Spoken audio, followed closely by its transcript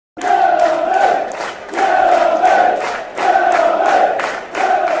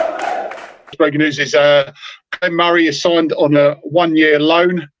breaking news is Glenn Murray is signed on a 1-year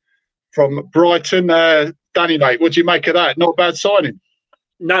loan from Brighton. Danny, mate, what do you make of that? Not a bad signing.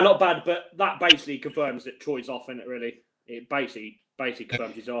 No, not bad, but that basically confirms that Troy's off, isn't it, really? It basically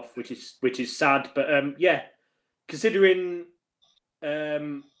confirms he's off, which is sad. But considering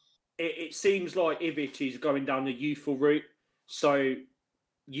it seems like Ivic is going down the youthful route, so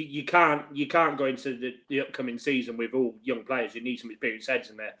you can't go into the upcoming season with all young players. You need some experienced heads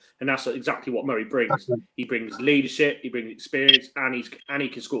in there, and that's exactly what Murray brings. He brings leadership, he brings experience, and he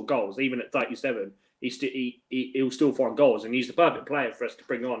can score goals. Even at 37, he'll still find goals, and he's the perfect player for us to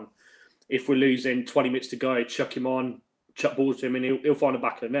bring on. If we're losing 20 minutes to go, chuck him on, chuck balls to him, and he'll find the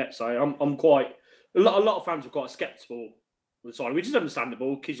back of the net. So I'm quite a lot of fans are quite sceptical with the signing, which is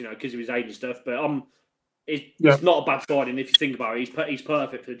understandable because of his age and stuff. But it's not a bad signing if you think about it. He's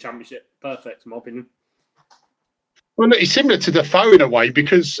perfect for the Championship. Perfect, in my opinion. Well, look, he's similar to Defoe in a way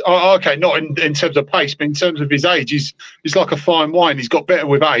because, not in terms of pace, but in terms of his age, he's like a fine wine. He's got better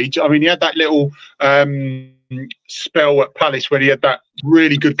with age. I mean, he had that little spell at Palace where he had that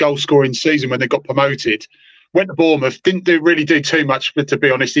really good goal-scoring season when they got promoted. Went to Bournemouth, didn't really do too much, but to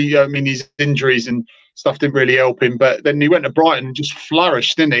be honest, his injuries and stuff didn't really help him. But then he went to Brighton and just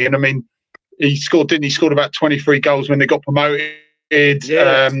flourished, didn't he? And I mean, he scored about 23 goals when they got promoted.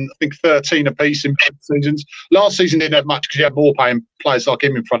 I think 13 apiece in both seasons. Last season didn't have much because he had more paying players like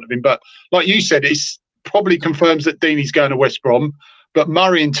him in front of him. But like you said, it's probably confirms that Deeney's going to West Brom. But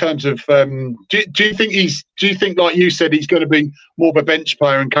Murray, in terms of, do you think like you said, he's going to be more of a bench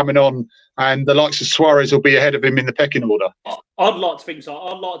player and coming on, and the likes of Suarez will be ahead of him in the pecking order? I'd like to think so.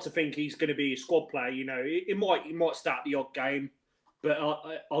 I'd like to think he's going to be a squad player. He might start the odd game, but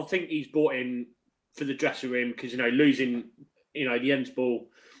I think he's brought in for the dressing room because losing the ends ball,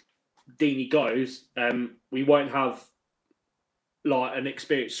 Deeney goes. We won't have like an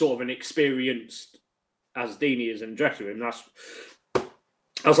experienced as Deeney is in the dressing room.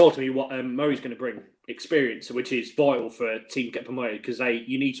 That's ultimately what Murray's going to bring, experience, which is vital for a team to get promoted because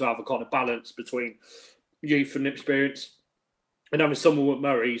you need to have a kind of balance between youth and experience. And having someone with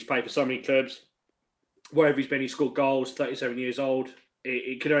Murray, he's played for so many clubs, wherever he's been, he scored goals, 37 years old.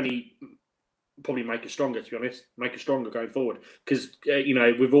 It could only probably make us stronger, to be honest, make us stronger going forward. Because,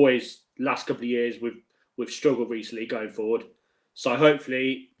 we've always, last couple of years, we've struggled recently going forward. So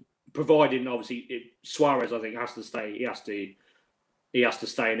hopefully, providing, obviously, Suarez, I think, has to stay. He has to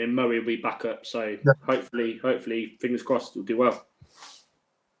stay, and then Murray will be back up. So hopefully, fingers crossed, he'll do well.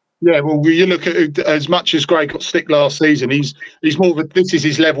 Yeah, well, you look at as much as Gray got stick last season, he's more of a, this is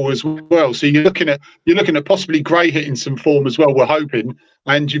his level as well. So you're looking at possibly Gray hitting some form as well. We're hoping,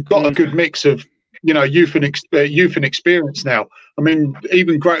 and you've got a good mix of youth and experience now. I mean,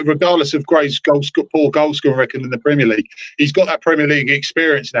 even Gray, regardless of Gray's poor goal scoring record in the Premier League, he's got that Premier League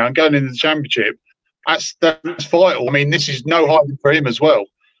experience now, and going into the Championship. That's vital. I mean, this is no hiding for him as well.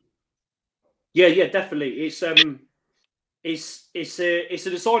 Yeah, definitely. It's a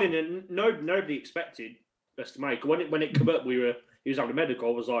deciding that nobody expected us to make. When it came up, he was having a medical.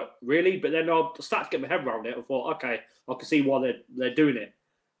 I was like, really? But then I started to get my head around it. I thought, okay, I can see why they're doing it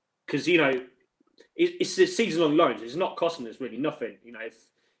because it's a season-long loans. It's not costing us really nothing.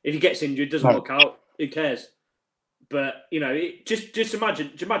 If he gets injured, doesn't work out, who cares? But just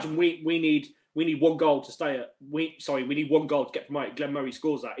imagine we need one goal to stay at. We need one goal to get promoted. Glenn Murray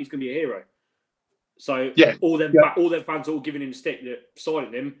scores that. He's going to be a hero. So all them fans are all giving him stick that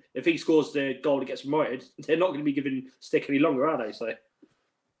signing him. If he scores the goal that gets promoted, they're not going to be giving stick any longer, are they? So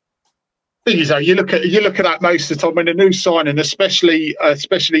thing is, though, you look at that most of the time when a new signing, especially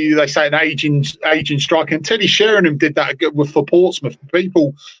they say an aging striker. And Teddy Sheringham did that for Portsmouth.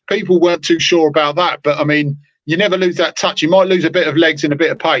 People weren't too sure about that, but I mean, you never lose that touch. You might lose a bit of legs and a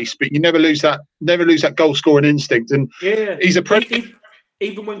bit of pace, but you never lose that goal scoring instinct. And he's a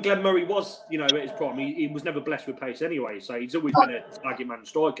even when Glenn Murray was, at his prime, he was never blessed with pace anyway. So he's always been a target man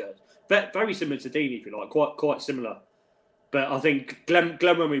striker. Very similar to Deeney, if you like, quite similar. But I think Glenn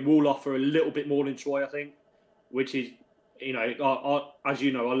Murray will offer a little bit more than Troy, I think, which is, as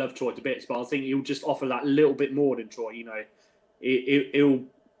you know, I love Troy to bits, but I think he'll just offer that little bit more than Troy.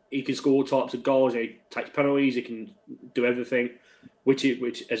 He can score all types of goals. He takes penalties. He can do everything, which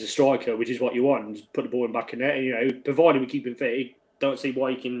as a striker, which is what you want. Just put the ball in back in net. Provided we keep him fit, don't see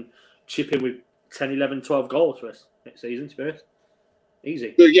why he can chip in with 10, 11, 12 goals for us next season, to be honest.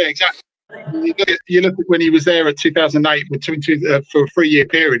 Easy. Yeah, exactly. You look at when he was there at 2008 for a 3-year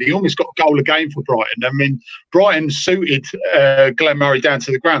period, he almost got a goal a game for Brighton. I mean, Brighton suited Glenn Murray down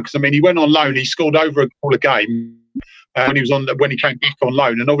to the ground because, I mean, he went on loan, he scored over a goal a game when he came back on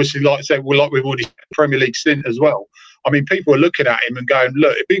loan. And obviously, like I said, we've already Premier League stint as well. I mean, people are looking at him and going,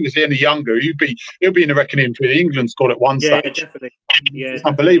 "Look, if he was any younger, he'll be in the reckoning for the England squad at one stage." Yeah, definitely. Yeah, it's definitely.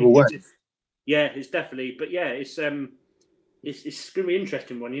 Unbelievable, wasn't it? Yeah, it's definitely. But yeah, it's going to be an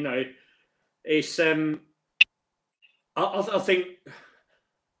interesting one. You know, it's I think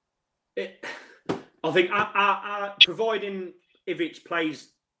it. I think providing Ivic plays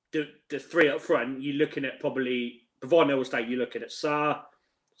the three up front, you're looking at probably, providing Iowa State, you're looking at Sarr,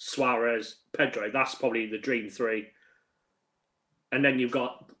 Suarez, Pedro. That's probably the dream three. And then you've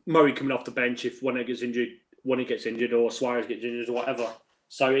got Murray coming off the bench if one gets injured, or Suarez gets injured, or whatever.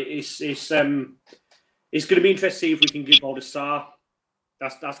 So it's going to be interesting to see if we can get hold of Sarr.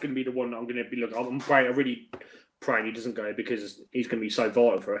 That's going to be the one that I'm going to be looking. I'm really praying he doesn't go, because he's going to be so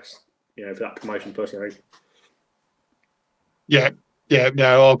vital for us, you know, for that promotion personally. Yeah,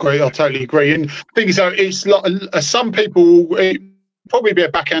 no, I agree. I totally agree. And the thing is, though, it's like some people, it probably be a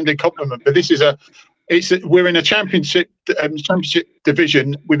backhanded compliment, but we're in a championship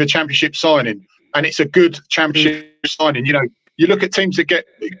division with a championship signing, and it's a good championship signing. You know, you look at teams that get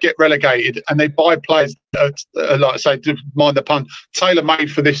relegated and they buy players that are, like I say, to mind the pun, tailor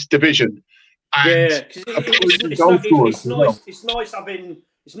made for this division. And it's nice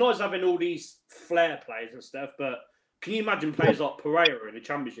having all these flair players and stuff, but can you imagine players like Pereira in the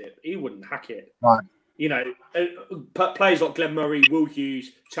championship? He wouldn't hack it. Right. You know, players like Glenn Murray, Will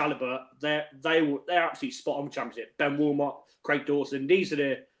Hughes, Chalobah, they're absolutely spot on championship. Ben Wilmot, Craig Dawson,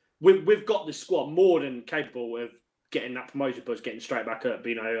 we've got the squad more than capable of getting that promotion push, getting straight back up.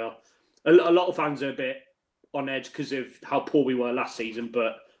 You know, a lot of fans are a bit on edge because of how poor we were last season,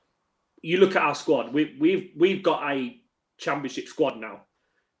 but you look at our squad, we've got a championship squad now.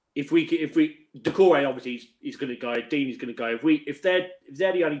 If Decore obviously is going to go, Dean is going to go. If they're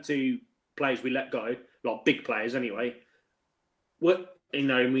the only two players we let go, like big players anyway, and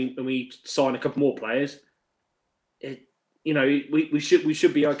we sign a couple more players, we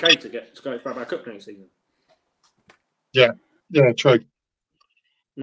should be okay to go back up next season. Yeah, true.